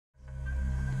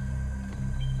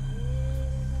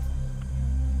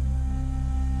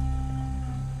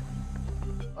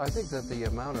I think that the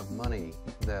amount of money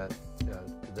that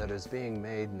is being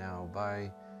made now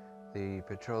by the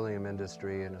petroleum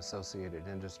industry and associated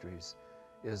industries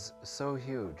is so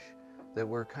huge that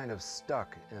we're kind of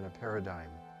stuck in a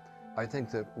paradigm. I think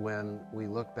that when we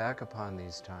look back upon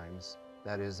these times,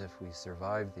 that is, if we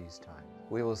survive these times,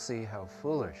 we will see how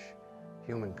foolish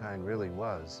humankind really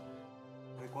was.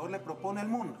 Ecuador le propone al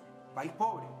mundo, país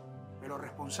pobre, pero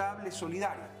responsable,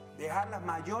 solidario, dejar las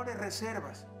mayores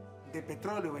reservas de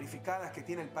petróleo verificadas que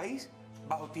tiene el país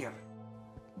bajo tierra.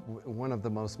 One of the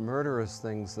most murderous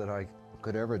things that I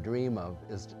could ever dream of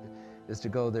is to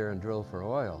go there and drill for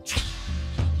oil.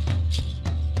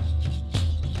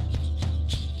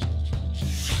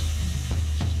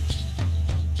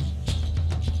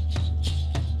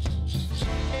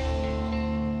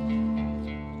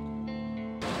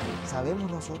 Sabemos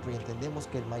nosotros y entendemos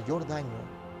que el mayor daño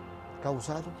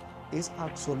causado es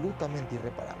absolutamente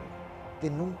irreparable, que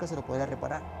nunca se lo podrá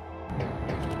reparar.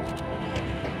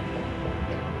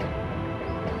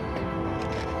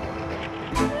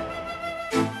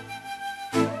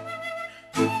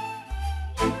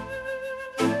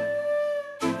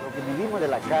 Lo que vivimos de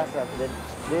la casa,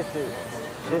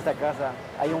 de esta casa,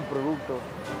 hay un producto,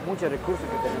 muchos recursos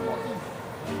que tenemos.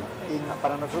 Y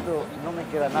para nosotros no me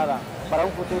queda nada. Para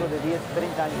un futuro de 10,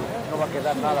 30 años no va a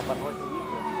quedar nada para nuestros hijos.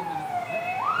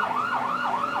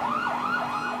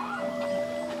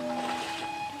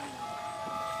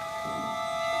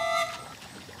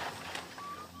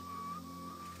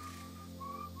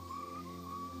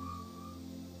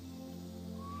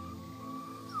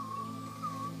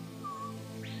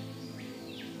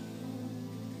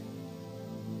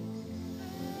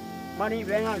 Money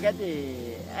vengan get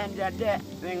it, and that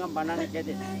vengan banana get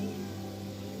it.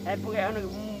 And porque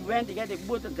when to get it,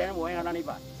 but then vengan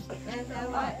aniba.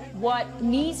 What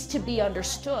needs to be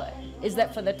understood is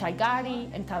that for the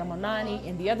Taigari and Taramonani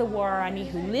and the other Guarani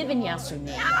who live in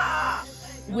Yasuni,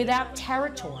 without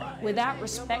territory, without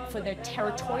respect for their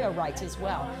territorial rights as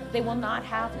well, they will not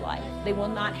have life. They will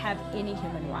not have any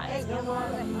human rights.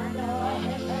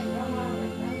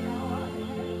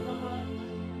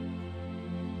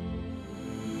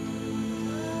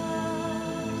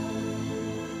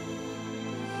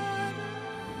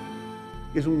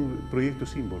 Es un proyecto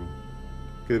símbolo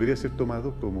que debería ser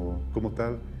tomado como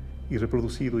tal y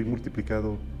reproducido y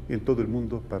multiplicado en todo el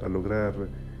mundo para lograr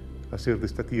hacer de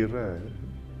esta tierra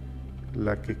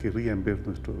la que querrían ver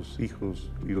nuestros hijos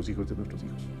y los hijos de nuestros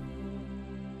hijos.